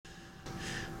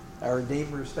Our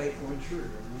Redeemer is faithful and true.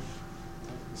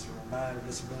 It's a reminder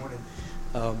this morning.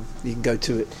 You can go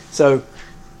to it. So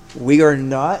we are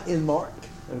not in Mark.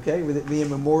 Okay, with it being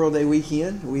Memorial Day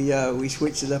weekend, we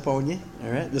switched it up on you. All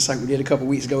right, just like we did a couple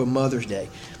weeks ago with Mother's Day.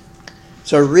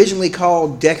 So originally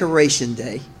called Decoration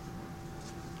Day,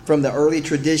 from the early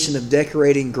tradition of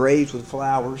decorating graves with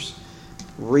flowers,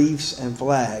 wreaths, and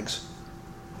flags.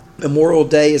 Memorial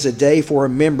Day is a day for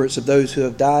remembrance of those who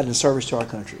have died in service to our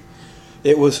country.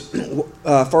 It was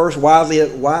first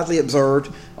widely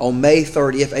observed on May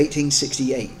 30th,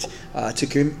 1868,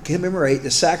 to commemorate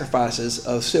the sacrifices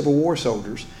of Civil War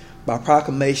soldiers by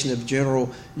proclamation of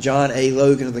General John A.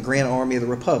 Logan of the Grand Army of the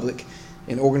Republic,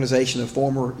 an organization of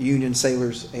former Union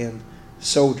sailors and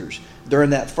soldiers. During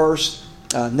that first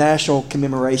national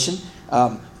commemoration,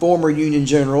 former Union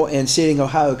General and sitting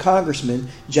Ohio Congressman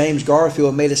James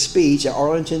Garfield made a speech at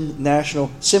Arlington National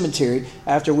Cemetery,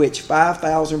 after which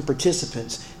 5,000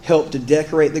 participants helped to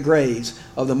decorate the graves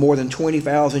of the more than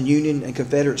 20,000 Union and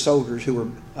Confederate soldiers who were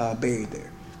buried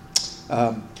there.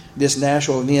 This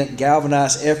national event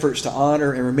galvanized efforts to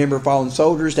honor and remember fallen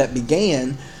soldiers that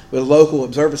began with local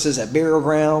observances at burial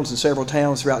grounds in several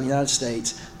towns throughout the United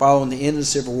States following the end of the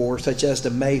Civil War, such as the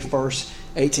May 1st,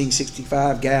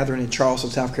 1865 gathering in Charleston,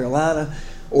 South Carolina,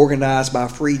 organized by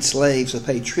freed slaves to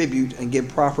pay tribute and give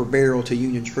proper burial to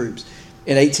Union troops.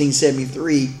 In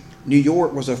 1873, New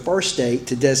York was the first state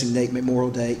to designate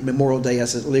Memorial Day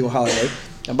as a legal holiday.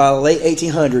 And by the late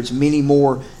 1800s, many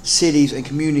more cities and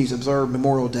communities observed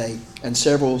Memorial Day, and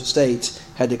several states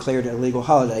had declared it a legal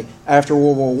holiday. After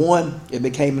World War I, it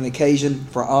became an occasion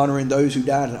for honoring those who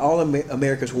died in all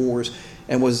America's wars,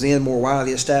 and was then more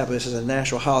widely established as a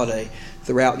national holiday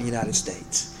throughout the United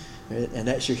States. And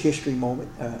that's your history moment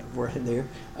right there.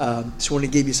 Just want to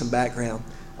give you some background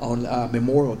on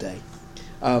Memorial Day.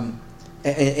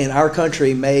 And our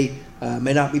country may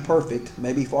not be perfect,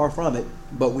 may be far from it,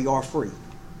 but we are free.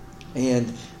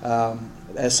 And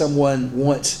as someone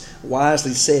once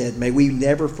wisely said, may we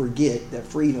never forget that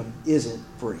freedom isn't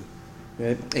free.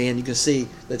 Right? And you can see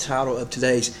the title of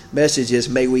today's message is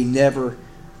May We Never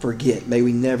Forget. May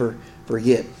we never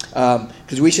forget.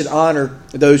 Because we should honor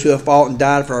those who have fought and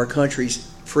died for our country's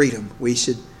freedom. We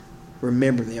should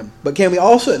remember them. But can we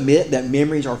also admit that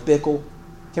memories are fickle?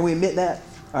 Can we admit that?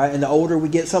 All right, and the older we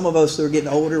get, some of us who are getting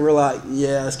older, we're like,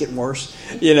 yeah, it's getting worse.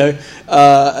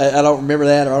 I don't remember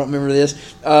that, or I don't remember this.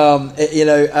 And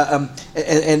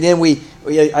then we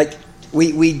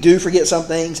do forget some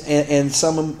things, and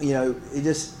some of them, it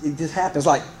just happens.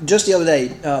 Like just the other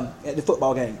day at the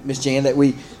football game, Miss Jan, that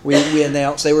we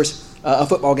announced there was a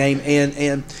football game,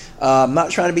 and I'm not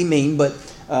trying to be mean, but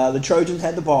the Trojans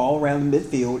had the ball around the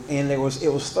midfield, and it was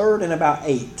 3rd and about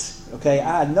 8. Okay,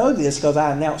 I know this because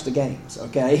I announced the games.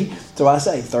 Okay, so I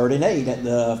say 3rd and 8 at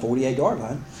the 48-yard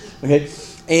line. Okay,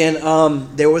 and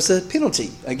there was a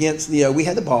penalty against we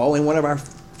had the ball, and one of our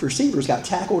receivers got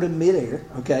tackled in midair.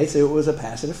 Okay, so it was a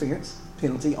pass interference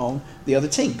penalty on the other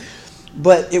team,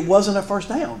 but it wasn't a first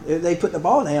down. They put the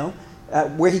ball down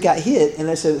where he got hit, and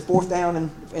they said it's 4th down, and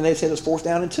they said it's 4th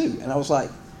down and 2, and I was like,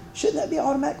 shouldn't that be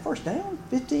automatic first down?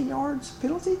 15 yards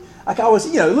penalty? Like I was,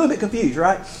 a little bit confused,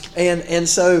 right? And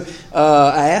so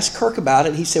I asked Kirk about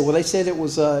it. He said, well, they said it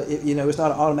was, it's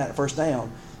not an automatic first down.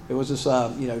 It was just,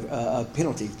 a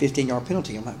penalty, 15-yard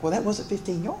penalty. I'm like, well, that wasn't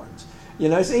 15 yards. So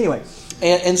anyway,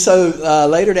 and so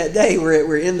later that day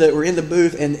we're in the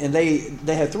booth, and they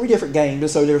had 3 different games, and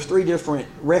so there was 3 different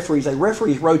referees. The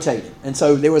referees rotated, and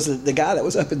so there was the guy that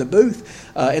was up in the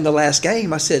booth in the last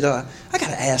game. I said, I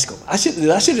got to ask him. I should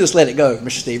have just let it go,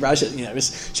 Mr. Steve. I should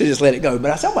just let it go.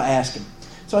 But I said, I'm going to ask him.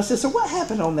 So I said, so what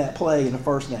happened on that play in the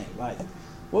first game? Like,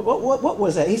 what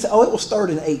was that? He said, oh, it was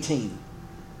 3rd and 18,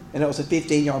 and it was a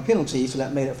 15-yard penalty, so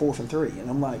that made it 4th and 3. And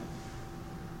I'm like,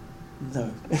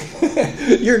 no,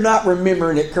 you're not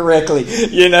remembering it correctly.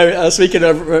 Speaking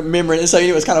of remembering, and so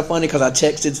it was kind of funny because I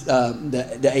texted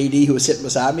the AD who was sitting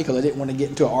beside me because I didn't want to get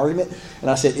into an argument,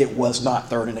 and I said it was not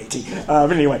 3rd and 18.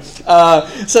 But anyway,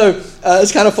 so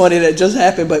it's kind of funny that it just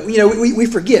happened. But we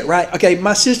forget, right? Okay,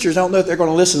 my sisters, I don't know if they're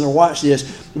going to listen or watch this,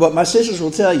 but my sisters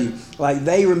will tell you, like,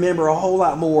 they remember a whole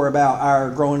lot more about our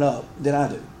growing up than I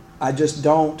do. I just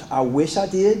don't. I wish I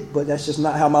did, but that's just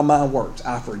not how my mind works.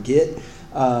 I forget.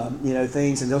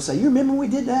 Things, and they'll say, you remember when we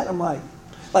did that? I'm like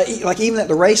even at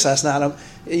the race last night,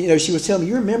 she was telling me,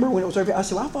 you remember when it was over here? I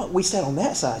said, well, I thought we sat on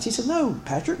that side. She said, no,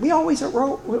 Patrick, it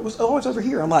was always over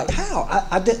here. I'm like, how?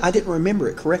 I didn't remember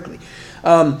it correctly.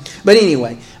 But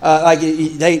anyway,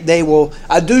 they will,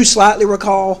 I do slightly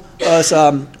recall us,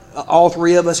 all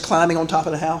 3 of us climbing on top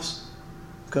of the house.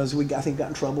 because I think got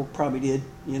in trouble. Probably did.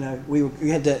 We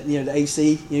had the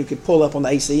AC. You could pull up on the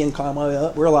AC and climb all the way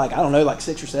up. We're like, I don't know, like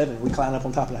 6 or 7. We climbed up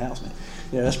on top of the house, man.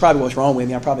 That's probably what's wrong with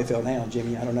me. I probably fell down,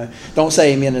 Jimmy. I don't know. Don't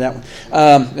say amen to that one.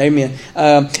 Amen.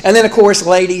 And then, of course,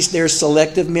 ladies, there's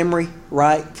selective memory,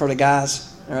 right, for the guys.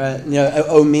 All right,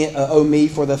 oh me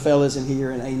for the fellas in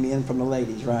here, and amen from the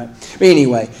ladies, right? But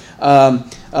anyway,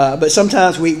 but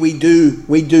sometimes we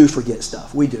do forget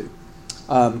stuff. We do.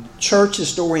 Church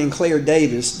historian Claire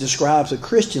Davis describes a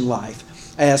Christian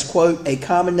life as, quote, a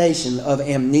combination of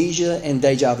amnesia and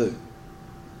deja vu.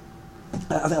 I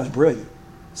thought that was brilliant.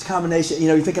 It's a combination.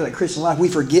 You think of that Christian life, we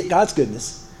forget God's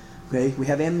goodness. Okay, we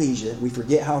have amnesia. We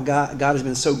forget how God has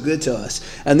been so good to us,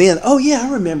 and then, oh yeah,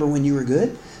 I remember when you were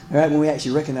good. All right, when we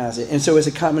actually recognize it. And so it's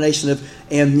a combination of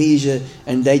amnesia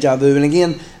and deja vu. And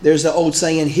again, there's the old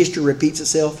saying, history repeats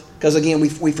itself. Because again, we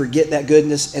forget that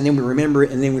goodness, and then we remember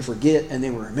it, and then we forget, and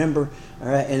then we remember. All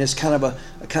right, and it's kind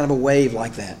of a wave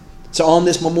like that. So on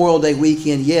this Memorial Day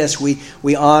weekend, yes,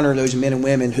 we honor those men and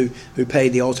women who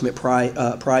paid the ultimate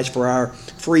price for our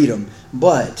freedom.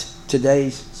 But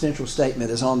today's central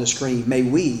statement is on the screen. May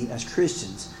we, as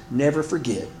Christians, never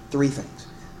forget 3 things: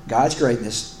 God's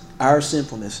greatness, our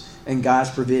sinfulness, and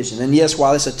God's provision. And yes,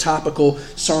 while it's a topical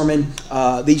sermon,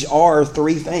 these are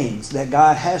 3 things that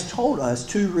God has told us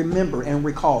to remember and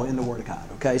recall in the Word of God.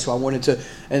 Okay, so I wanted to,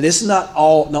 and this is not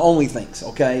all the only things.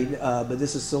 Okay, but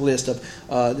this is a list of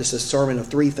this is a sermon of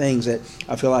 3 things that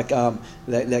I feel like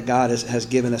that God has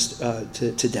given us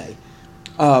today.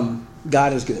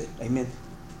 God is good. Amen.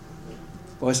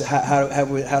 Well, how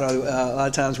do a lot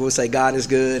of times we'll say God is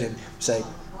good and say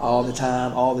all the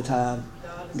time.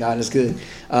 God is good.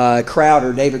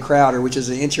 David Crowder, which is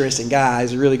an interesting guy.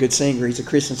 He's a really good singer. He's a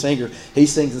Christian singer. He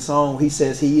sings a song. He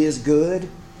says, He is good.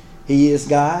 He is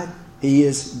God. He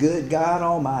is good God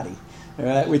Almighty. All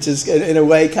right, which is in a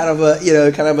way kind of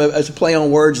a play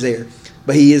on words there.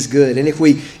 But He is good. And if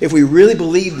we really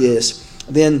believe this,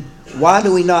 then why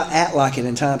do we not act like it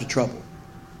in times of trouble?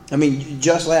 I mean,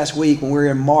 just last week when we were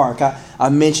in Mark, I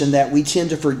mentioned that we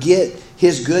tend to forget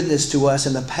His goodness to us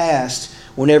in the past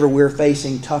whenever we're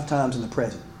facing tough times in the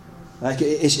present. Like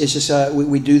it's just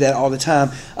we do that all the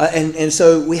time. And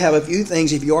so we have a few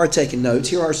things, if you are taking notes,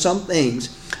 here are some things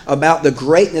about the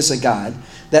greatness of God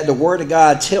that the Word of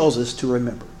God tells us to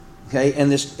remember. Okay,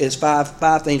 and this is five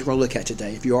things we're going to look at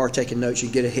today. If you are taking notes, you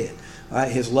get ahead. All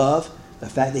right, His love, the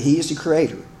fact that He is the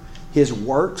Creator, His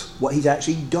works, what He's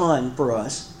actually done for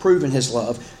us, proving His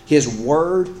love, His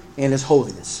Word, and His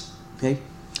holiness. Okay.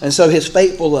 And so His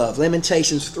faithful love,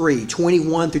 Lamentations 3,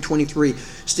 21 through 23.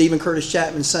 Stephen Curtis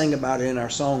Chapman sang about it in our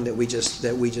song that we just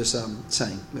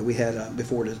sang, that we had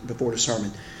before the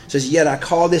sermon. It says, "Yet I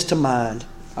call this to mind,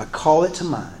 I call it to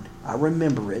mind, I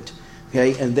remember it,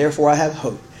 okay, and therefore I have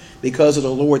hope. Because of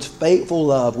the Lord's faithful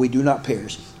love, we do not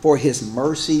perish, for His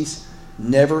mercies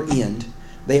never end.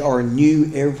 They are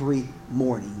new every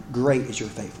morning. Great is your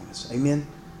faithfulness." Amen.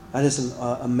 That is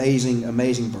an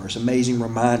amazing verse, amazing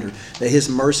reminder that His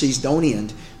mercies don't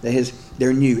end, that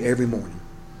they're new every morning.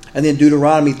 And then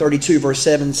Deuteronomy 32 verse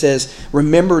 7 says,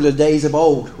 "Remember the days of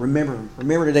old."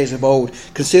 Remember the days of old.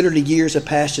 "Consider the years of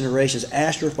past generations.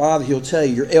 Ask your father, he'll tell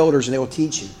you, your elders, and they will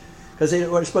teach you." Because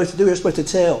what they're supposed to do, they're supposed to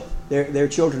tell their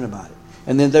children about it.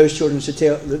 And then those children should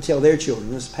tell their children.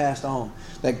 This is passed on,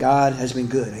 that God has been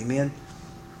good. Amen.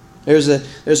 There's an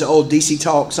old DC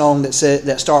Talk song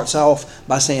that starts off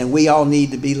by saying, "We all need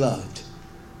to be loved."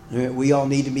 We all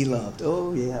need to be loved.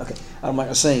 Oh yeah, okay. I'm not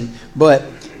gonna sing, but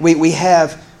we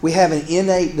have an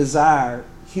innate desire.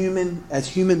 As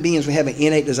human beings, we have an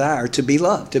innate desire to be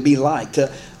loved, to be liked,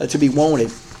 to be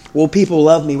wanted. Will people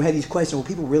love me? We have these questions. Will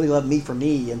people really love me for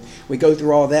me? And we go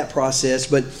through all that process,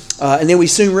 but and then we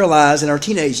soon realize in our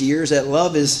teenage years that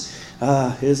love is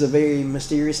a very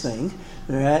mysterious thing.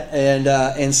 All right,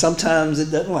 and sometimes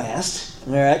it doesn't last.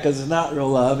 All right, because it's not real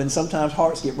love, and sometimes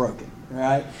hearts get broken. All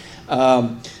right,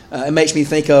 it makes me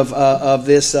think of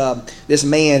this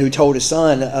man who told his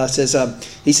son.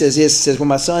 He says, "When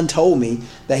my son told me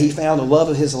that he found the love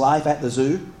of his life at the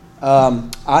zoo,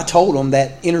 I told him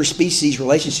that interspecies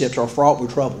relationships are fraught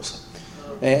with troubles,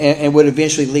 and would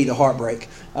eventually lead to heartbreak.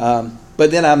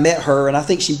 But then I met her, and I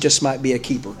think she just might be a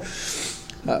keeper."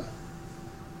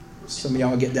 Some of y'all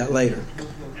will get that later.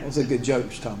 That was a good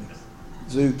joke, Tommy.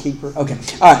 Zookeeper. Okay.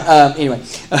 All right. Anyway,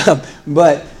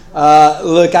 but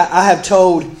look, I have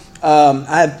told.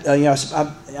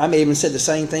 I may even said the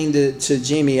same thing to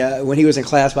Jimmy when he was in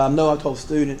class. But I know I've told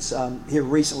students here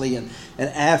recently and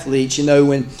athletes.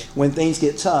 When things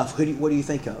get tough, what do you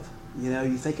think of?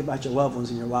 You think about your loved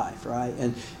ones in your life, right?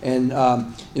 And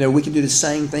we can do the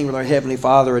same thing with our Heavenly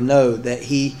Father and know that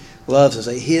He loves us.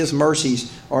 That His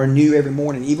mercies are new every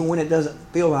morning, even when it doesn't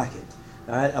feel like it.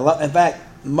 All right? In fact,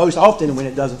 most often when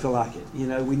it doesn't feel like it.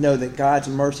 We know that God's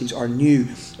mercies are new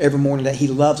every morning, that He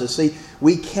loves us. See,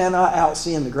 we cannot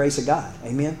out-sin the grace of God.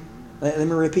 Amen? Let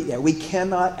me repeat that. We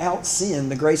cannot out-sin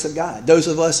the grace of God. Those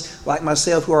of us, like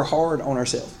myself, who are hard on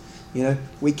ourselves,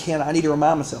 we cannot. I need to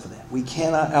remind myself of that. We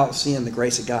cannot out-sin the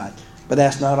grace of God. But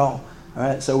that's not all. All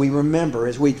right, so we remember,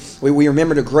 as we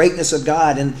remember the greatness of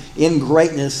God, and in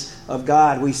greatness of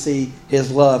God we see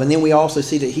His love. And then we also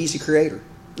see that He's the Creator.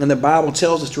 And the Bible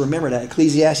tells us to remember that.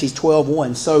 Ecclesiastes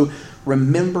 12:1. So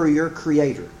remember your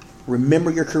Creator. Remember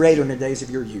your Creator in the days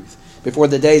of your youth. Before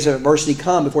the days of adversity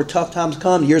come, before tough times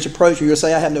come, years approach, you'll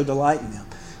say, I have no delight in them.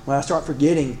 When I start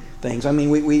forgetting things, I mean,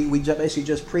 we basically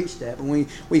just preached that. But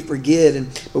we forget,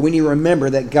 but we need to remember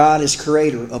that God is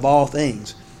Creator of all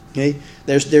things. Okay?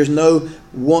 There's no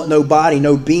body,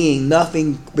 no being,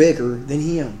 nothing bigger than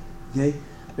Him. Okay?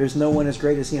 There's no one as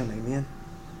great as Him. Amen?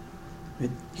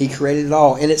 He created it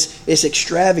all. And it's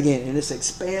extravagant, and it's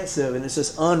expansive, and it's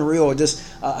just unreal.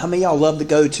 How many of y'all love to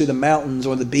go to the mountains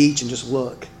or the beach and just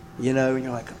look? And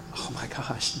you're like, oh my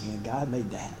gosh, man, God made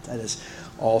that. That is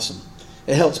awesome.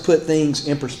 It helps put things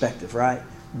in perspective, right?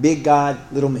 Big God,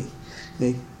 little me.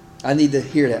 Okay? I need to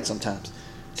hear that sometimes.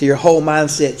 So your whole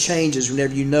mindset changes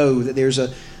whenever you know that there's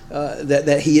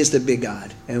that He is the big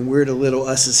God and we're the little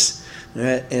us's,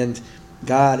 right? And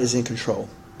God is in control,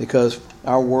 because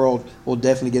our world will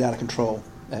definitely get out of control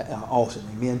also.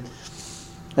 Amen.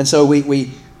 And so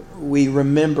we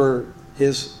remember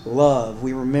His love.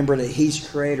 We remember that He's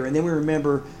Creator, and then we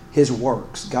remember His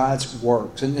works, God's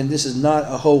works. And this is not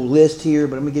a whole list here,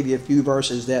 but I'm going to give you a few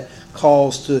verses that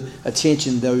calls to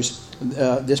attention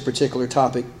this particular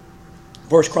topic.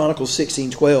 1 Chronicles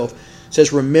 16:12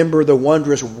 says, remember the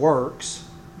wondrous works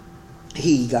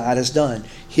He, God, has done,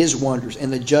 His wonders,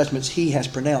 and the judgments He has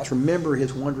pronounced. Remember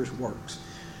His wondrous works.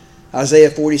 Isaiah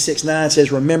 46:9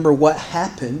 says, remember what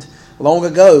happened long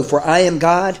ago, for I am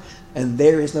God, and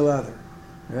there is no other.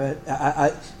 Right?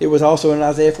 It was also in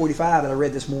Isaiah 45 that I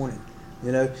read this morning.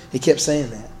 He kept saying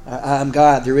that. I am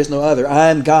God, there is no other. I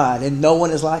am God, and no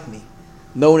one is like me.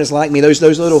 No one is like me. Those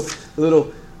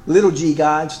little g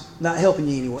gods not helping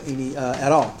you any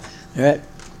at all. All right?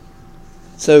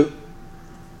 So,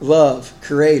 love,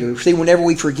 Creator. See, whenever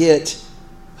we forget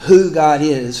who God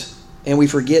is, and we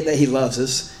forget that He loves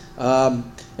us,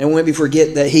 and when we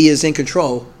forget that He is in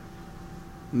control,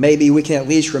 maybe we can at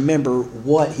least remember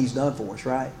what He's done for us,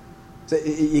 right? So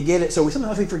you get it? So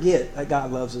sometimes we forget that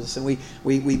God loves us, and we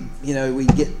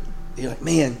get, you're like,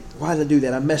 man, why did I do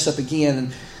that? I messed up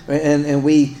again, and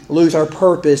we lose our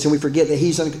purpose, and we forget that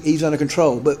He's under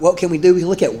control. But what can we do? We can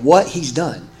look at what He's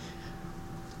done.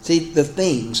 See, the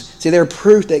things. See, they're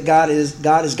proof that God is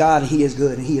God, and He is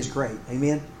good, and He is great.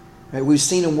 Amen? Right? We've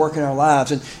seen Him work in our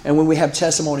lives, and when we have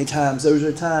testimony times, those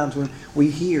are times when we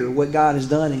hear what God has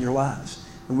done in your lives.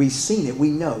 And we've seen it. We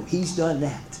know He's done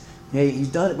that. Okay? He's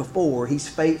done it before. He's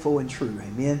faithful and true.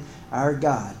 Amen? Our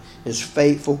God is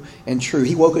faithful and true.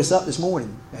 He woke us up this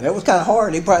morning. And that was kind of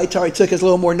hard. He probably took us a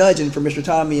little more nudging for Mr.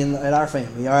 Tommy and our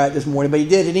family, all right, this morning. But He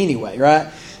did it anyway,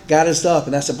 right? Got us up,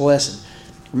 and that's a blessing.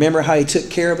 Remember how He took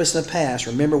care of us in the past.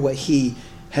 Remember what He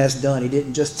has done. He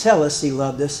didn't just tell us He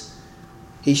loved us.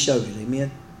 He showed it.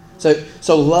 Amen?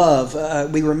 So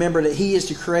love, we remember that He is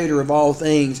the Creator of all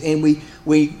things. And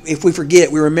if we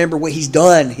forget, we remember what He's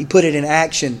done. He put it in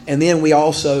action. And then we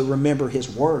also remember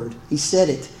His Word. He said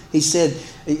it. He said,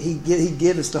 He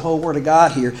gives us the whole Word of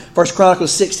God here. 1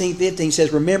 Chronicles 16:15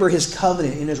 says, remember His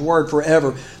covenant in His Word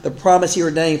forever. The promise He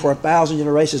ordained for 1,000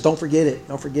 generations. Don't forget it.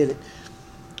 Don't forget it.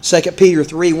 2 Peter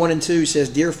 3:1-2 says,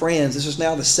 dear friends, this is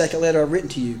now the second letter I've written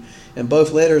to you. And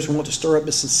both letters want to stir up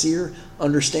a sincere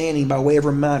understanding by way of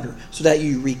reminder, so that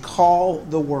you recall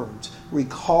the words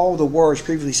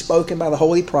previously spoken by the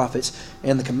holy prophets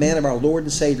and the command of our Lord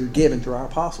and Savior given through our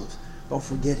apostles. Don't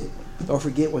forget it. Don't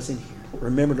forget what's in here.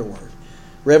 Remember the Word.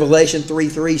 Revelation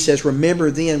 3:3 says, remember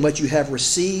then what you have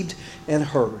received and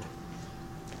heard.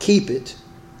 Keep it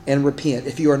and repent.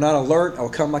 If you are not alert, I will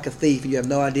come like a thief, and you have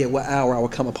no idea what hour I will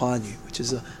come upon you, which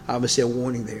is obviously a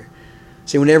warning there.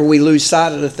 See, whenever we lose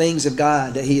sight of the things of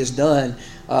God that He has done,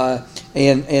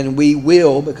 and we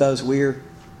will, because we're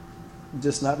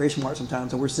just not very smart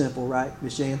sometimes, and we're simple, right,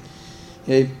 Miss Jan?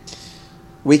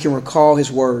 We can recall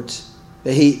His words,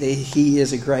 that He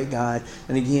is a great God.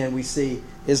 And again, we see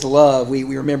His love. We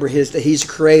remember that He's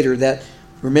Creator, that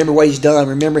remember what He's done,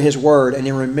 remember His Word, and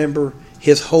then remember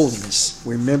His holiness.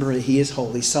 Remember that He is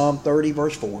holy. Psalm 30,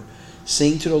 verse 4.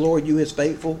 Sing to the Lord, you His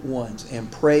faithful ones,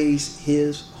 and praise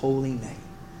His holy name.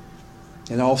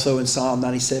 And also in Psalm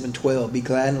 97:12, be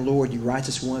glad in the Lord, you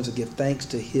righteous ones, and give thanks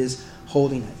to His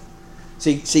holy name.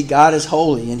 See, God is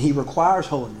holy, and He requires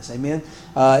holiness. Amen.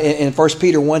 In 1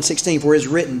 Peter 1:16, for it is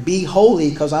written, be holy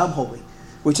because I'm holy,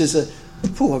 which is a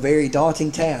very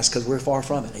daunting task because we're far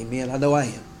from it. Amen. I know I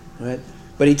am. Right?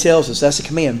 But He tells us that's a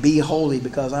command. Be holy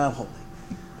because I'm holy.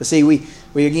 But see, we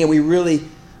really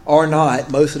are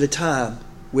not most of the time,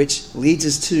 which leads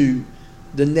us to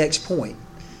the next point.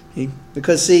 Okay?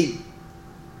 Because see,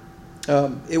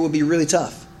 it would be really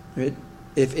tough, right?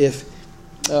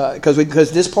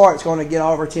 Because this part's going to get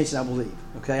all of our attention, I believe.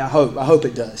 Okay, I hope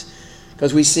it does,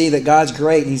 because we see that God's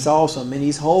great and He's awesome and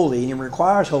He's holy and He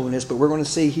requires holiness. But we're going to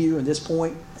see here in this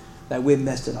point that we've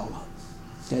messed it all up.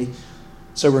 Okay,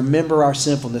 so remember our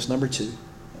sinfulness. Number 2,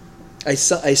 a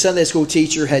Sunday school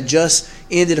teacher had just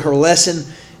ended her lesson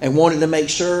and wanted to make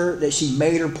sure that she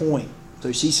made her point.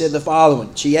 So she said the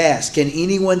following. She asked, "Can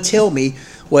anyone tell me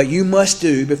what you must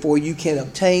do before you can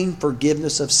obtain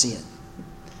forgiveness of sin?"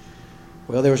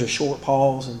 Well, there was a short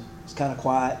pause, and it's kind of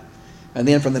quiet. And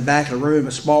then from the back of the room,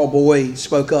 a small boy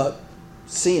spoke up.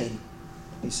 Sin,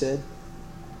 he said.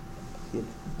 You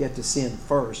have to sin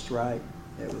first, right?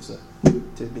 It was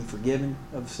to be forgiven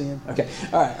of sin. Okay,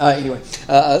 all right. Anyway,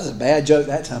 that's a bad joke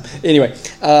that time. Anyway,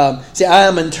 see, I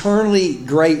am eternally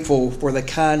grateful for the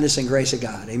kindness and grace of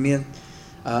God. Amen.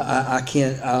 I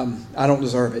can't. I don't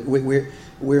deserve it.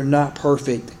 We're not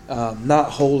perfect,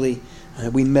 not holy.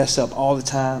 We mess up all the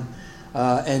time,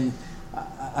 and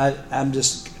I'm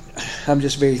just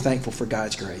very thankful for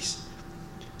God's grace.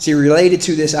 See, related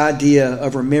to this idea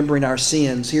of remembering our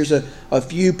sins, here's a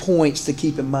few points to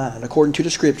keep in mind according to the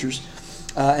Scriptures,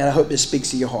 and I hope this speaks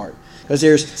to your heart, because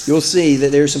you'll see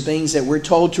that there's some things that we're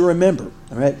told to remember.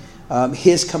 All right,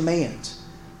 His commands.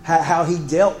 How He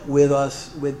dealt with us,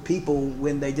 with people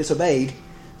when they disobeyed,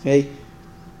 okay,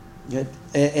 and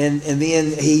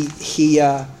then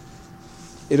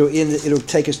it'll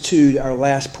take us to our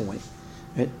last point,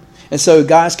 right? And so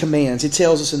God's commands. It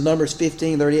tells us in Numbers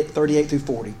 15, 38 through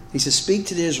 40. He says, "Speak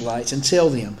to the Israelites and tell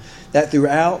them that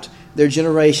throughout their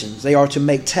generations they are to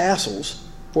make tassels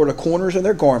for the corners of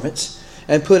their garments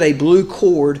and put a blue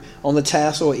cord on the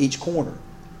tassel at each corner.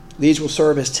 These will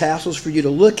serve as tassels for you to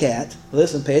look at,"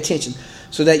 listen, pay attention,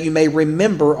 "so that you may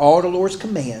remember all the Lord's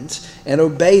commands and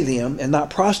obey them, and not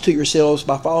prostitute yourselves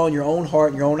by following your own heart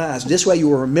and your own eyes. This way you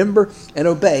will remember and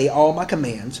obey all my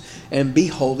commands and be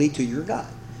holy to your God."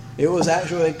 It was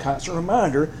actually a constant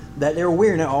reminder that they were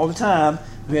wearing it all the time.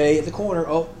 Okay, at the corner,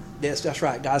 oh, that's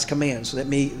right, God's commands. So let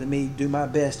me do my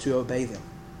best to obey them.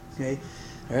 Okay,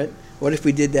 all right. What if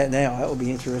we did that now? That would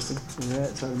be interesting.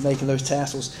 Right? So making those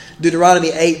tassels. Deuteronomy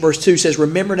 8 verse 2 says,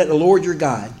 "Remember that the Lord your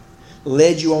God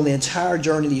led you on the entire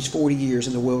journey these 40 years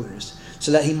in the wilderness,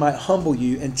 so that He might humble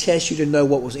you and test you to know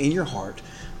what was in your heart,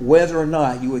 whether or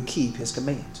not you would keep His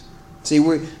commands." See,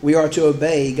 we are to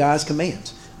obey God's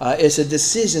commands. It's a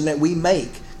decision that we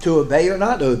make to obey or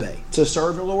not to obey, to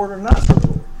serve the Lord or not serve the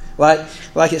Lord.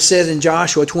 Like it says in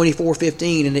Joshua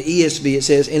 24:15 in the ESV, it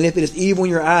says, "And if it is evil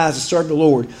in your eyes to serve the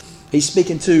Lord," He's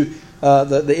speaking to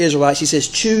the Israelites. He says,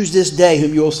 "Choose this day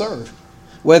whom you will serve,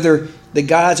 whether the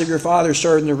gods of your fathers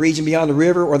served in the region beyond the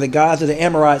river, or the gods of the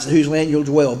Amorites in whose land you'll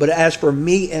dwell. But as for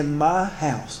me and my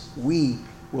house, we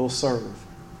will serve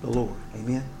the Lord."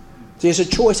 Amen. See, it's a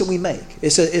choice that we make.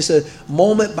 It's a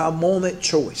moment by moment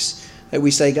choice that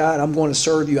we say, "God, I'm going to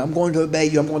serve you. I'm going to obey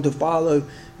you. I'm going to follow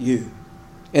you."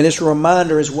 And it's a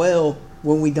reminder as well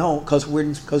when we don't, because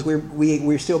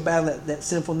we're still battling that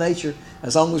sinful nature.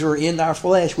 As long as we're in our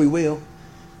flesh, we will.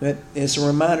 But it's a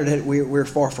reminder that we're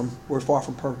far from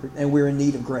perfect, and we're in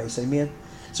need of grace. Amen.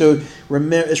 So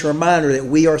it's a reminder that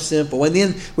we are sinful. And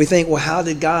then we think, well, how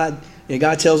did God?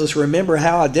 God tells us, remember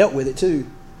how I dealt with it too.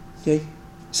 Okay.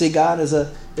 See, God is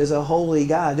a holy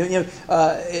God.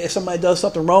 If somebody does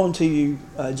something wrong to you,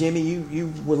 Jimmy,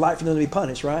 you would like for them to be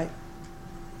punished, right?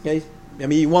 Okay. I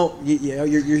mean, you won't.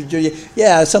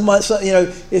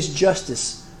 It's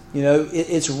justice.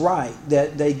 It's right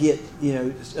that they get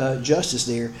justice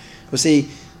there. But see,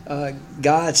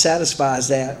 God satisfies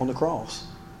that on the cross.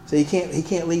 So He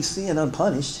can't leave sin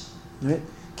unpunished. Right?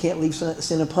 Can't leave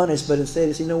sin unpunished. But instead,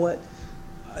 it's what,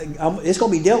 it's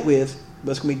going to be dealt with.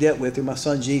 But it's going to be dealt with through my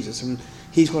Son Jesus, and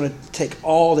He's going to take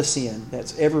all the sin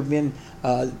that's ever been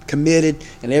committed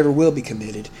and ever will be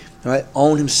committed, right,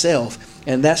 on Himself,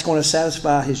 and that's going to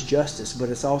satisfy His justice, but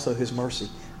it's also His mercy.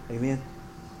 Amen.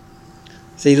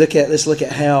 See, let's look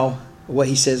at what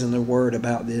He says in the Word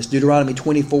about this. Deuteronomy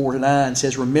 24:9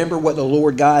 says, "Remember what the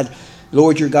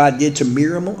Lord your God did to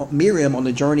Miriam on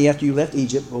the journey after you left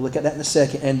Egypt." We'll look at that in a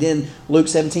second. And then Luke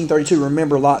 17:32,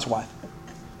 "Remember Lot's wife."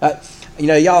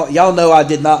 Y'all know I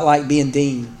did not like being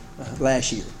dean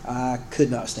last year. I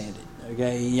could not stand it.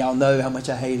 Okay, y'all know how much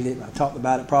I hated it. I talked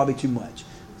about it probably too much.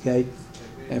 Okay,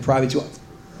 and probably too.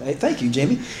 Hey, thank you,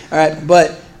 Jimmy. All right,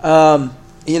 but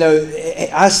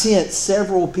I sent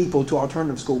several people to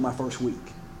alternative school my first week.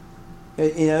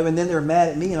 And then they're mad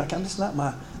at me, and like, I'm just not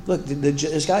my. Look,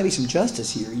 there's got to be some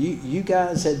justice here. You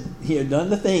guys had done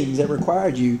the things that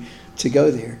required you to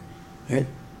go there. Right?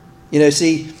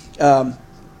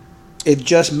 If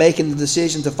just making the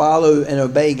decision to follow and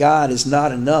obey God is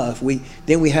not enough, we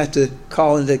have to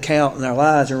call into account in our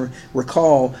lives and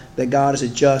recall that God is a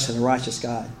just and a righteous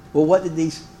God. Well, what did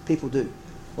these people do?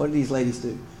 What did these ladies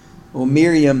do? Well,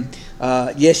 Miriam,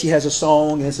 yes, she has a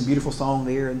song, and it's a beautiful song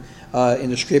there in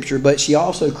the Scripture, but she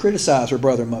also criticized her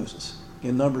brother Moses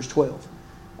in Numbers 12.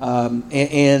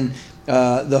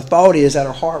 The thought is that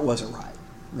her heart wasn't right.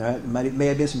 Right? May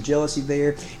have been some jealousy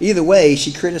there. Either way,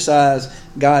 she criticized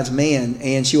God's man,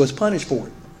 and she was punished for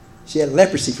it. She had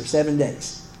leprosy for 7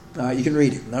 days. You can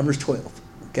read it, Numbers 12.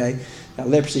 Okay, got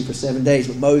leprosy for 7 days,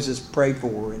 but Moses prayed for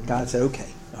her, and God said, "Okay,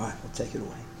 all right, we'll take it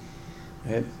away."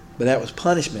 Right? But that was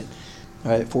punishment,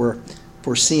 right, for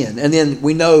sin. And then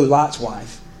we know Lot's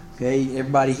wife. Okay,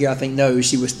 everybody here I think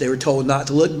knows they were told not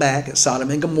to look back at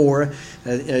Sodom and Gomorrah,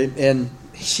 and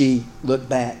she looked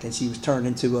back, and she was turned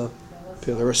into a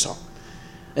pillar of salt.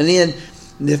 And then,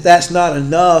 if that's not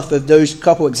enough of those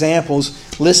couple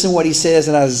examples, listen what he says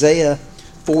in Isaiah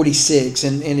 46.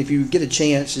 And if you get a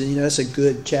chance, that's a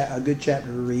good chapter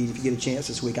to read if you get a chance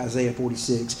this week. Isaiah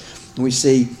 46, and we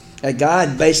see that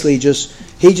God basically just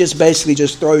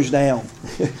throws down.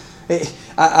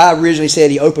 I originally said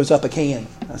he opens up a can.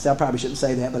 I said I probably shouldn't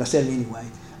say that, but I said it anyway.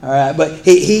 All right, but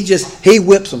he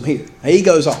whips them here. He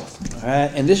goes off. All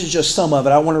right, and this is just some of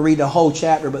it. I want to read the whole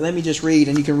chapter, but let me just read,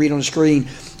 and you can read on the screen.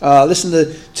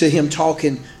 Listen to him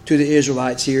talking to the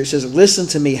Israelites here. It says, "Listen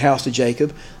to me, house of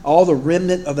Jacob, all the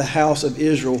remnant of the house of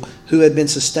Israel, who have been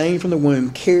sustained from the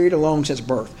womb, carried along since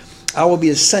birth. I will be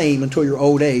the same until your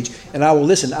old age, and I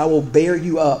will bear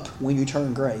you up when you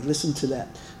turn gray." Listen to that.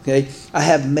 Okay, I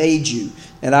have made you,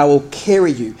 and I will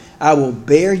carry you. I will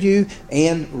bear you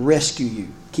and rescue you.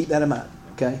 Keep that in mind.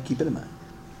 Okay, keep it in mind.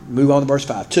 Move on to verse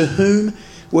 5. "To whom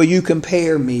will you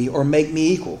compare me or make me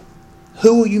equal?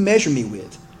 Who will you measure me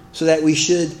with, so that we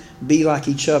should be like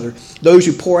each other? Those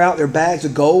who pour out their bags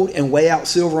of gold and weigh out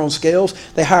silver on scales,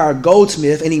 they hire a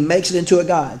goldsmith, and he makes it into a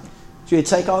god." So you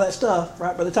take all that stuff,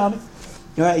 right, Brother Tommy?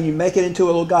 All right, and you make it into a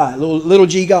little god, little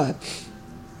g god.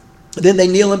 Then they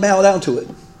kneel and bow down to it.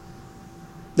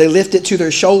 They lift it to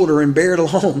their shoulder and bear it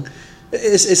along.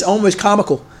 It's almost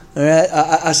comical. All right,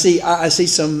 I see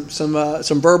some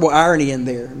verbal irony in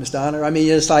there, Miss Donna. I mean,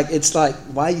 it's like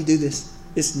why you do this?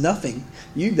 It's nothing.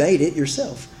 You made it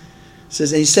yourself. It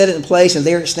says, and he set it in place, and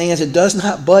there it stands. It does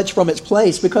not budge from its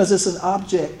place because it's an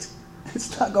object.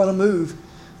 It's not going to move,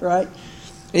 right?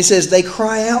 And he says they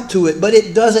cry out to it, but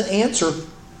it doesn't answer.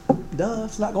 Duh,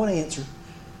 it's not going to answer.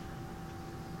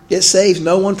 It saves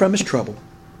no one from his trouble.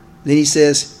 Then he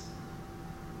says,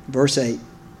 verse 8,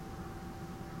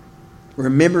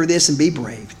 "Remember this and be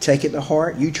brave. Take it to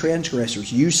heart, you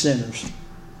transgressors, you sinners."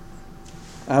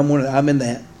 I'm in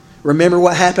that. "Remember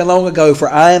what happened long ago, for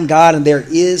I am God and there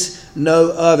is no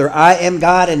other. I am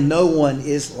God and no one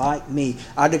is like me.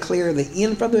 I declare the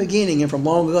end from the beginning and from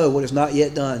long ago what is not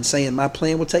yet done, saying my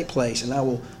plan will take place and I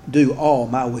will do all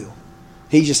my will."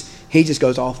 He just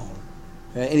goes off on them.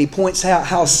 And he points out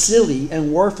how silly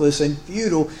and worthless and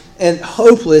futile and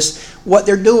hopeless what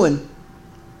they're doing.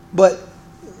 But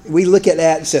we look at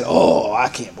that and say, "Oh, I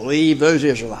can't believe those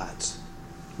Israelites."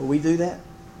 Will we do that?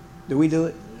 Do we do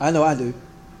it? I know I do.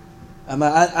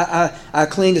 I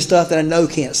cling to stuff that I know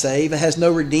can't save. It has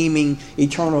no redeeming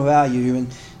eternal value.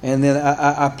 And then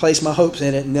I place my hopes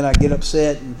in it, and then I get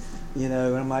upset, and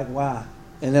I'm like, why?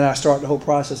 And then I start the whole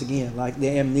process again, like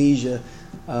the amnesia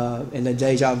and the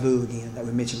deja vu again that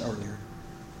we mentioned earlier.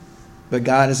 But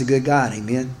God is a good God,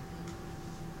 amen?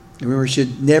 Remember, we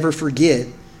should never forget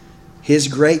His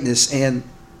greatness and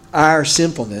our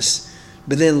sinfulness.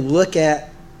 But then look at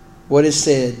what is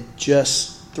said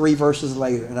just 3 verses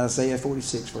later in Isaiah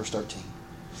 46, verse 13.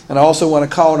 And I also want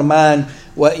to call to mind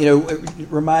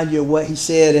remind you of what he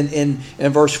said in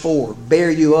verse 4.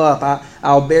 "Bear you up,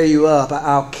 I'll bear you up,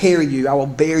 I'll carry you, I will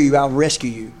bear you, I'll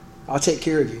rescue you, I'll take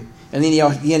care of you." And then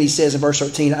he says in verse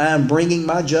 13, "I am bringing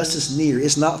my justice near,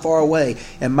 it's not far away,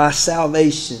 and my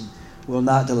salvation will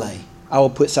not delay. I will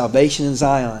put salvation in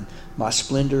Zion, my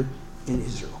splendor in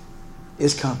Israel."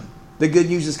 It's coming. The good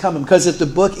news is coming, because if the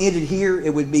book ended here,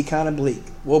 it would be kind of bleak.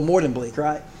 Well, more than bleak,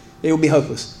 right? It would be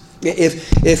hopeless.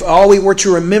 If all we were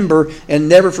to remember and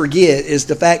never forget is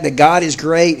the fact that God is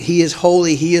great, He is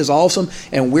holy, He is awesome,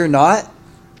 and we're not,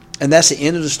 and that's the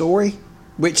end of the story,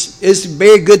 which is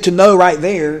very good to know right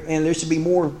there, and there should be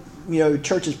more,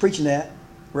 churches preaching that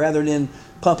rather than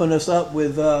pumping us up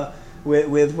with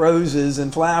roses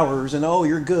and flowers and, oh,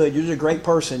 you're good, you're a great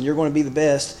person, you're going to be the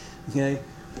best. See, I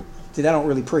don't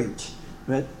really preach,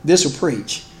 but this will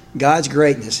preach God's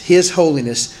greatness, His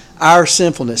holiness, our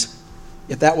sinfulness.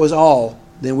 If that was all,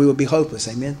 then we would be hopeless.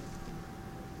 Amen?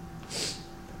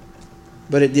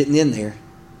 But it didn't end there.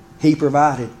 He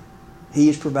provided. He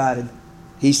has provided.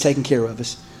 He's taken care of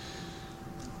us.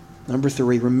 Number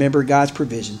 3, remember God's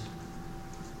provision.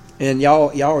 And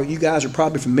you guys are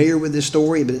probably familiar with this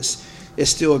story, but it's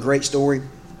still a great story.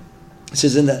 It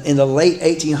says in the late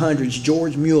 1800s,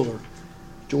 George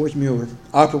Mueller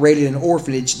operated an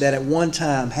orphanage that at one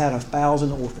time had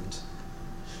 1,000 orphans.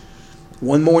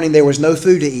 One morning there was no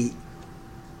food to eat.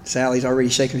 Sally's already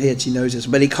shaking her head. She knows this.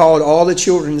 But he called all the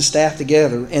children and staff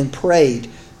together and prayed,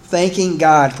 thanking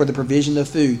God for the provision of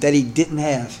food that he didn't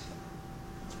have.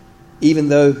 Even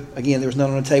though, again, there was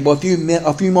none on the table.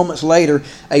 A few moments later,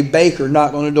 a baker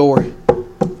knocked on the door.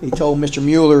 He told Mr.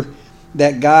 Mueller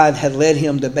that God had led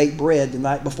him to bake bread the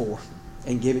night before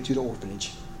and give it to the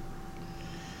orphanage.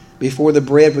 Before the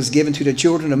bread was given to the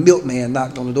children, a milkman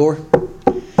knocked on the door.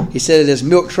 He said that his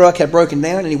milk truck had broken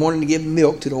down and he wanted to give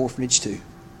milk to the orphanage too.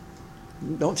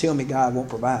 Don't tell me God won't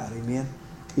provide. Amen?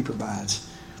 He provides.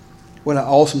 What an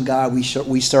awesome God we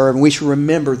serve. And we should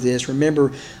remember this.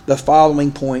 Remember the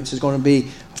following points. There's going to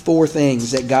be 4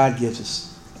 things that God gives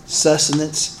us.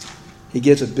 Sustenance. He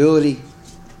gives ability.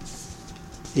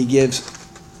 He gives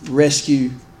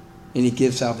rescue. And He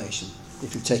gives salvation.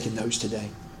 If you're taking notes today.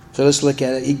 So let's look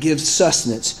at it. He gives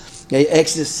sustenance. Okay,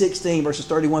 Exodus 16, verses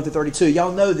 31 through 32.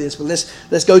 Y'all know this, but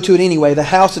let's go to it anyway. The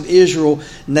house of Israel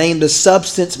named the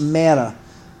substance manna.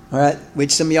 All right,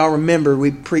 which some of y'all remember,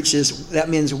 we preach this. That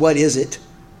means, what is it?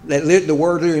 The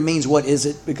word literally means, what is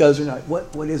it? Because we're like,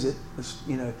 what is it? It's,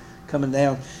 coming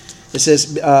down. It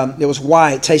says, it was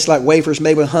white, tastes like wafers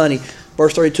made with honey.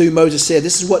 Verse 32, Moses said,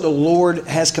 this is what the Lord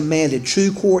has commanded.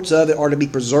 2 quarts of it are to be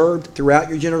preserved throughout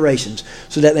your generations,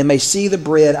 so that they may see the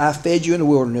bread I fed you in the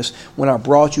wilderness when I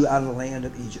brought you out of the land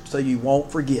of Egypt. So you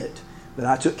won't forget that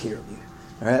I took care of you.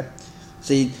 All right.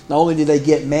 See, not only did they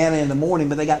get manna in the morning,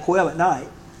 but they got quail at night.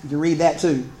 You can read that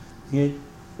too.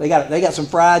 They got some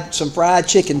fried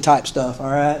chicken type stuff. All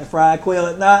right, fried quail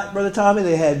at night, Brother Tommy.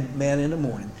 They had manna in the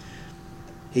morning.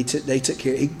 God took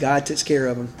care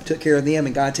of them. Took care of them,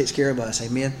 and God takes care of us.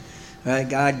 Amen. All right,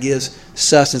 God gives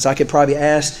sustenance. I could probably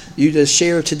ask you to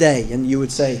share today, and you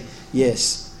would say,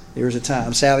 yes, there was a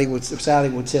time. Sally will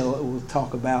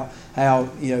talk about how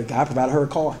God provided her a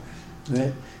car.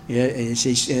 Right? Yeah,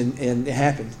 and it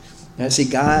happened. See,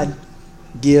 God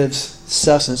gives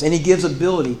sustenance, and He gives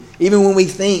ability. Even when we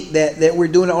think that we're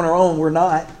doing it on our own, we're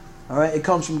not. All right, it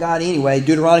comes from God anyway.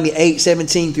 Deuteronomy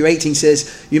 8:17 through 18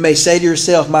 says, you may say to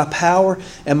yourself, my power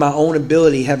and my own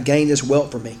ability have gained this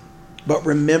wealth for me. But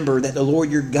remember that the Lord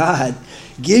your God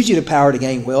gives you the power to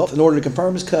gain wealth in order to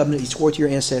confirm His covenant He swore to your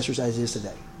ancestors as it is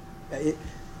today.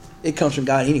 It comes from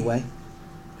God anyway.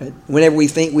 Whenever we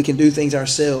think we can do things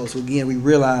ourselves, again, we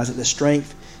realize that the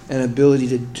strength and ability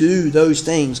to do those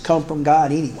things come from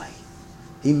God anyway.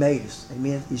 He made us.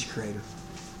 Amen. He's Creator.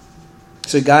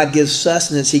 So God gives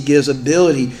sustenance. He gives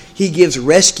ability. He gives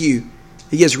rescue.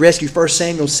 He gives rescue. 1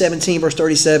 Samuel 17, verse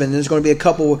 37. There's going to be a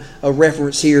couple of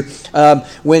reference here.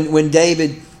 When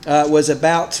David was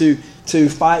about to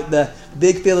fight the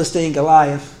big Philistine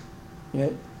Goliath,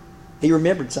 he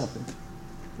remembered something.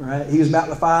 Right? He was about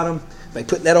to fight him. They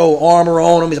put that old armor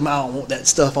on him. He said, I don't want that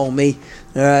stuff on me.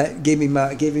 All right, give me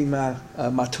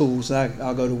my tools, and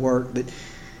I'll go to work. But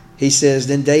he says,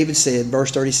 then David said,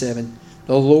 verse 37,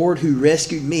 the Lord who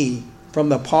rescued me from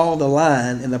the paw of the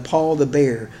lion and the paw of the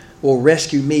bear will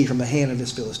rescue me from the hand of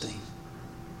this Philistine.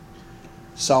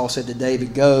 Saul said to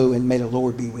David, go and may the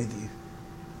Lord be with you.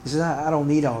 He says, I don't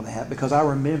need all that, because I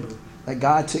remember that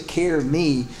God took care of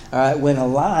me when a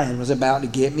lion was about to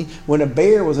get me, when a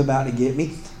bear was about to get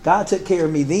me. God took care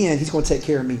of me then. He's going to take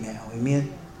care of me now.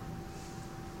 Amen?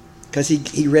 Because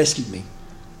he rescued me.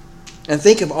 And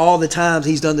think of all the times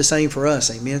He's done the same for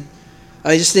us. Amen?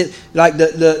 I just think, like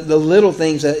the little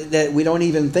things that we don't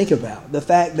even think about. The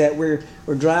fact that we're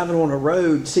driving on a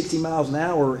road 60 miles an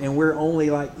hour and we're only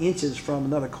like inches from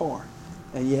another car,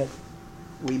 and yet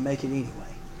we make it anyway.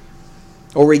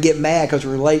 Or we get mad because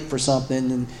we're late for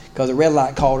something and because a red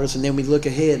light called us, and then we look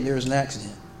ahead and there's an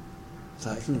accident. It's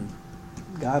like,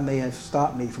 God may have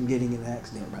stopped me from getting in an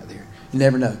accident right there. You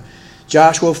never know.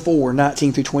 Joshua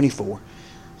 4:19 through 24.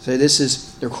 So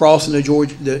they're crossing the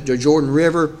Jordan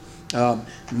River.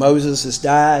 Moses has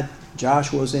died.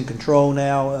 Joshua's in control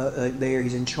now. There,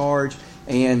 he's in charge,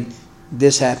 and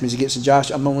this happens. He gets to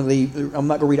Joshua. I'm not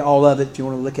going to read all of it. If you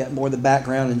want to look at more of the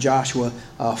background in Joshua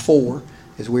 4,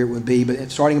 is where it would be. But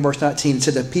starting in verse 19, it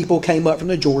said the people came up from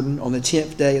the Jordan on the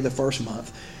 10th day of the first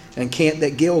month, and camped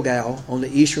at Gilgal on the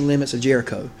eastern limits of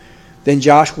Jericho. Then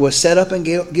Joshua set up in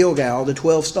Gilgal the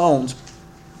 12 stones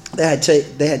they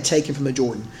had taken from the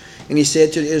Jordan, and he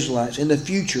said to the Israelites, in the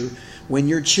future, when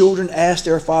your children ask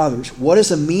their fathers, what is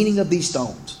the meaning of these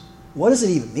stones? What does it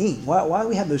even mean? Why do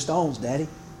we have those stones, Daddy?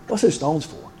 What's those stones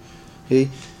for?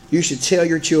 You should tell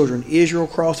your children, Israel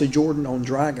crossed the Jordan on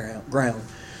dry ground.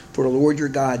 For the Lord your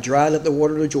God dried up the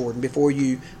water of the Jordan before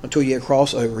you until you had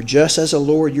crossed over, just as the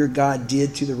Lord your God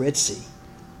did to the Red Sea.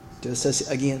 Just as,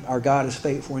 again, our God is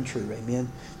faithful and true.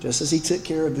 Amen. Just as he took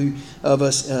care of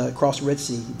us across the Red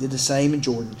Sea, he did the same in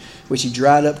Jordan, which he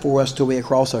dried up for us till we had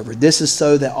crossed over. This is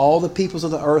so that all the peoples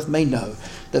of the earth may know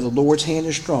that the Lord's hand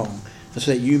is strong,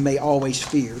 so that you may always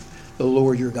fear the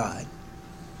Lord your God.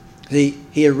 He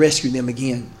had rescued them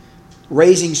again.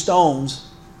 Raising stones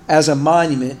as a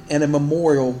monument and a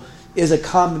memorial is a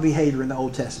common behavior in the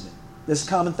Old Testament. This is a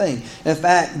common thing. In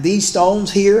fact, these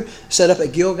stones here set up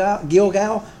at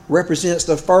Gilgal represents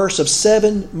the first of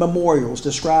 7 memorials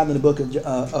described in the book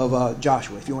of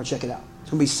Joshua, if you want to check it out.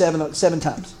 It's going to be seven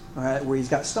times, all right, where he's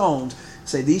got stones.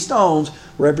 Say these stones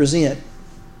represent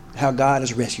how God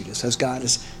has rescued us, as God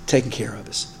has taken care of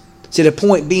us. See, the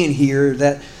point being here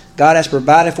that God has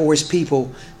provided for his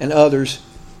people, and others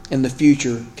in the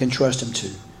future can trust him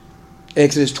too.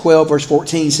 Exodus 12 verse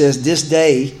 14 says, this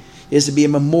day is to be a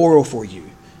memorial for you.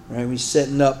 Right? We're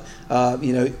setting up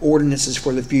ordinances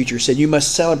for the future. It said you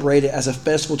must celebrate it as a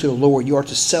festival to the Lord. You are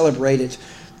to celebrate it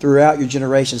throughout your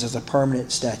generations as a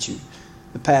permanent statute.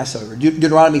 The Passover.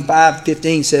 Deuteronomy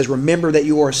 5:15 says, remember that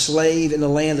you are a slave in the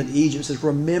land of Egypt. It says,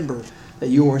 remember that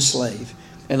you are a slave.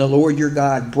 And the Lord your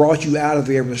God brought you out of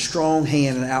there with a strong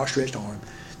hand and an outstretched arm.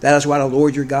 That is why the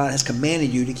Lord your God has commanded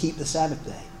you to keep the Sabbath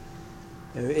day.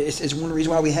 It's one of the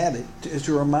reasons why we have it, is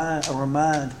to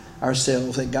remind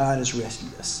ourselves that God has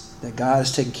rescued us, that God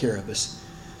has taken care of us.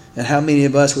 And how many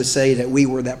of us would say that we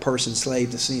were that person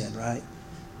slave to sin, right?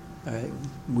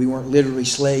 We weren't literally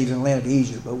slaves in the land of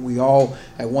Egypt, but we all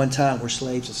at one time were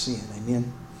slaves of sin.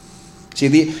 Amen. See,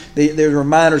 the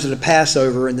reminders of the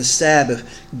Passover and the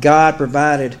Sabbath, God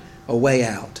provided a way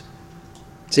out.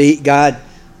 See, God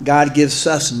gives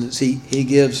sustenance. He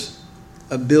gives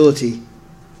ability.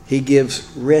 He gives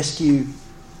rescue.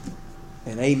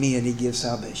 And amen, he gives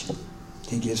salvation.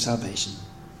 He gives salvation.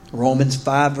 Romans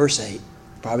 5 verse 8,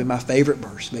 probably my favorite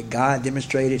verse. But God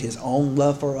demonstrated his own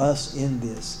love for us in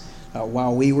this.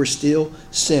 While we were still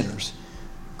sinners,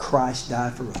 Christ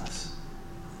died for us.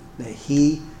 That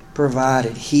he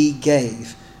provided, he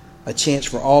gave a chance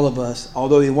for all of us,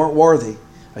 although we weren't worthy,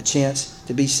 a chance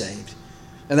to be saved.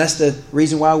 And that's the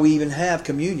reason why we even have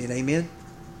communion. Amen.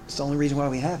 It's the only reason why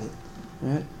we have it. All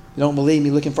right? You don't believe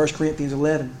me? Look in 1 Corinthians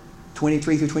 11,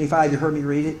 23 through 25. You heard me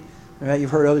read it. All right?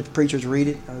 You've heard other preachers read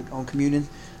it on communion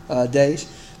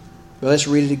days. But let's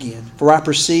read it again. For I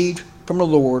perceived from the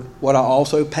Lord what I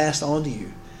also passed on to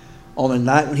you. On the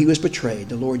night when he was betrayed,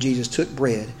 the Lord Jesus took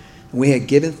bread, and we had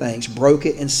given thanks, broke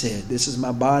it, and said, this is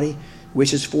my body,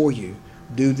 which is for you.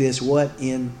 Do this what?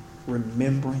 In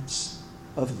remembrance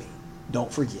of me.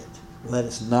 Don't forget. Let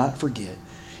us not forget.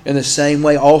 In the same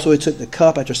way, also he took the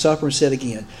cup after supper and said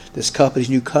again, this cup is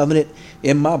new covenant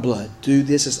in my blood. Do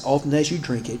this as often as you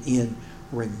drink it in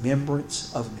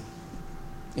remembrance of me.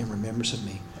 In remembrance of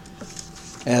me.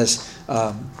 As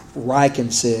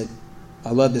Ryken said,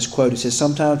 I love this quote. He says,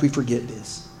 sometimes we forget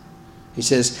this. He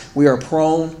says, we are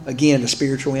prone, again, to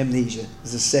spiritual amnesia. This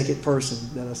is the second person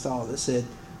that I saw that said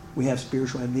we have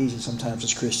spiritual amnesia sometimes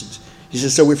as Christians. He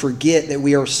says, so we forget that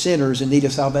we are sinners in need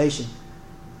of salvation.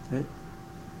 Right?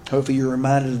 Hopefully you're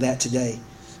reminded of that today.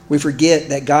 We forget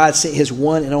that God sent his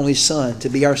one and only Son to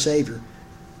be our Savior.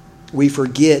 We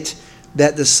forget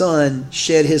that the Son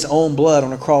shed his own blood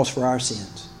on a cross for our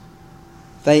sins.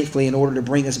 Thankfully, in order to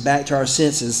bring us back to our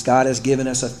senses, God has given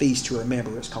us a feast to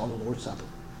remember. It's called the Lord's Supper.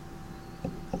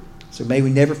 So may we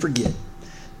never forget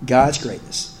God's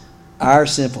greatness, our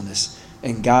sinfulness,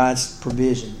 and God's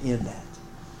provision in that.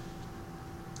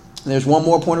 And there's one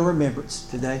more point of remembrance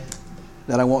today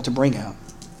that I want to bring out,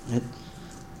 and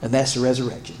that's the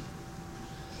resurrection.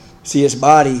 See, his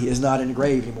body is not in the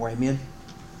grave anymore, amen?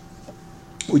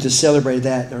 We just celebrated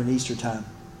that during Easter time.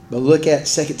 But look at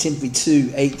 2 Timothy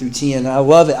 2, 8 through 10. I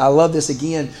love it. I love this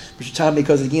again, Mr. Tom,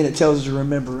 because again it tells us to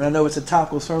remember. And I know it's a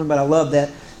topical sermon, but I love that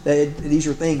these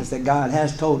are things that God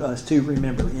has told us to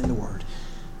remember in the Word.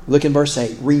 Look in verse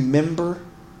 8. Remember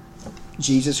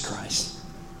Jesus Christ,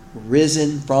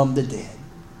 risen from the dead.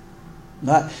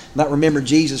 Not remember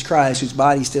Jesus Christ, whose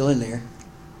body's still in there.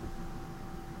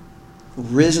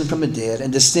 Risen from the dead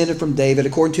and descended from David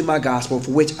according to my gospel,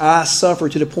 for which I suffer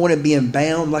to the point of being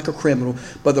bound like a criminal.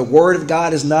 But the word of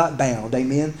God is not bound.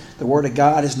 Amen. The word of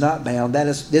God is not bound.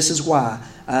 This is why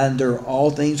I endure all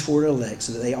things for the elect,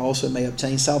 so that they also may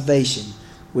obtain salvation,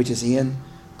 which is in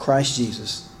Christ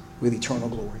Jesus, with eternal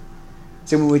glory.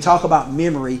 So when we talk about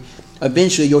memory,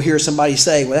 eventually you'll hear somebody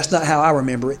say, well, that's not how I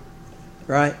remember it.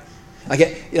 Right?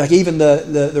 Like even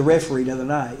the referee the other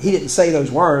night, he didn't say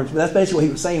those words, but that's basically what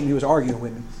he was saying when he was arguing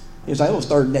with me. He was like, "Oh, it's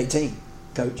 3rd and 18,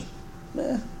 coach."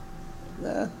 Nah,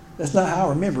 that's not how I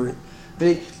remember it.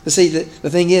 But see, the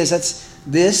thing is,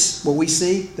 what we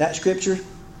see, that scripture,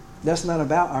 that's not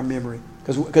about our memory,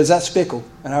 because that's fickle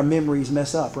and our memories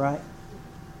mess up, right?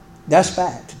 That's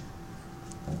fact.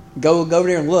 Go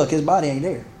there and look. His body ain't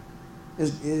there.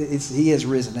 He has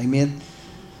risen. Amen.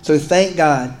 So thank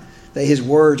God that his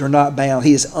words are not bound.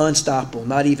 He is unstoppable.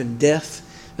 Not even death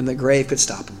and the grave could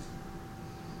stop him.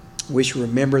 We should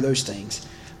remember those things.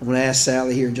 I'm going to ask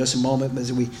Sally here in just a moment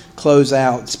as we close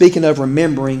out. Speaking of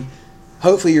remembering,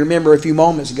 hopefully you remember a few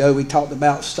moments ago we talked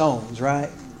about stones, right?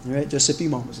 Just a few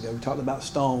moments ago we talked about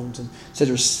stones and said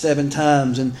there's 7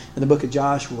 times in the book of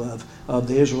Joshua of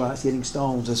the Israelites getting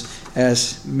stones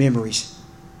as memories.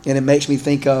 And it makes me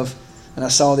think of, and I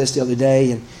saw this the other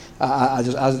day, and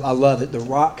I love it, the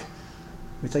rock.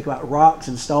 We think about rocks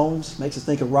and stones. Makes us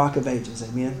think of Rock of Ages.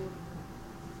 Amen.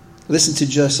 Listen to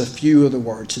just a few of the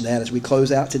words in that as we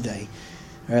close out today.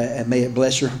 And may it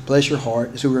bless your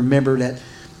heart as we remember that.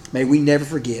 May we never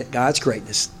forget God's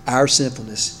greatness, our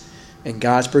sinfulness, and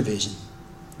God's provision.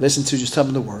 Listen to just some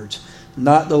of the words.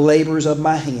 Not the labors of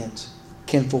my hands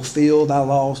can fulfill thy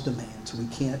law's demands. We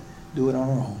can't do it on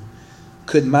our own.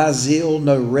 Could my zeal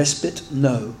no respite?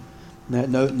 No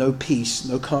peace,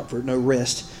 no comfort, no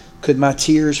rest. Could my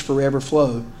tears forever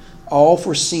flow? All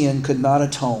for sin could not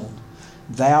atone.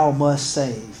 Thou must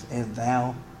save, and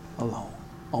thou alone.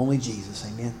 Only Jesus,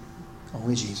 amen.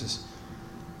 Only Jesus.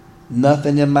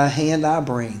 Nothing in my hand I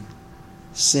bring.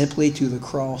 Simply to the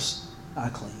cross I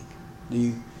cling. Do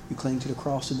you cling to the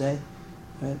cross today?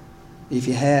 Right? If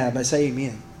you have, I say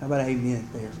amen. How about amen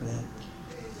there for that?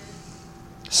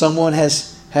 Someone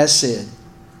has said,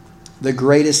 the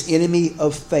greatest enemy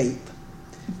of faith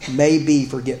may be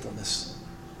forgetfulness.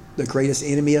 The greatest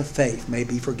enemy of faith may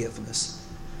be forgetfulness.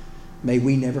 May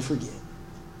we never forget.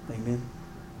 Amen.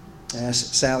 I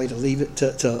ask Sally to leave it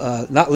to not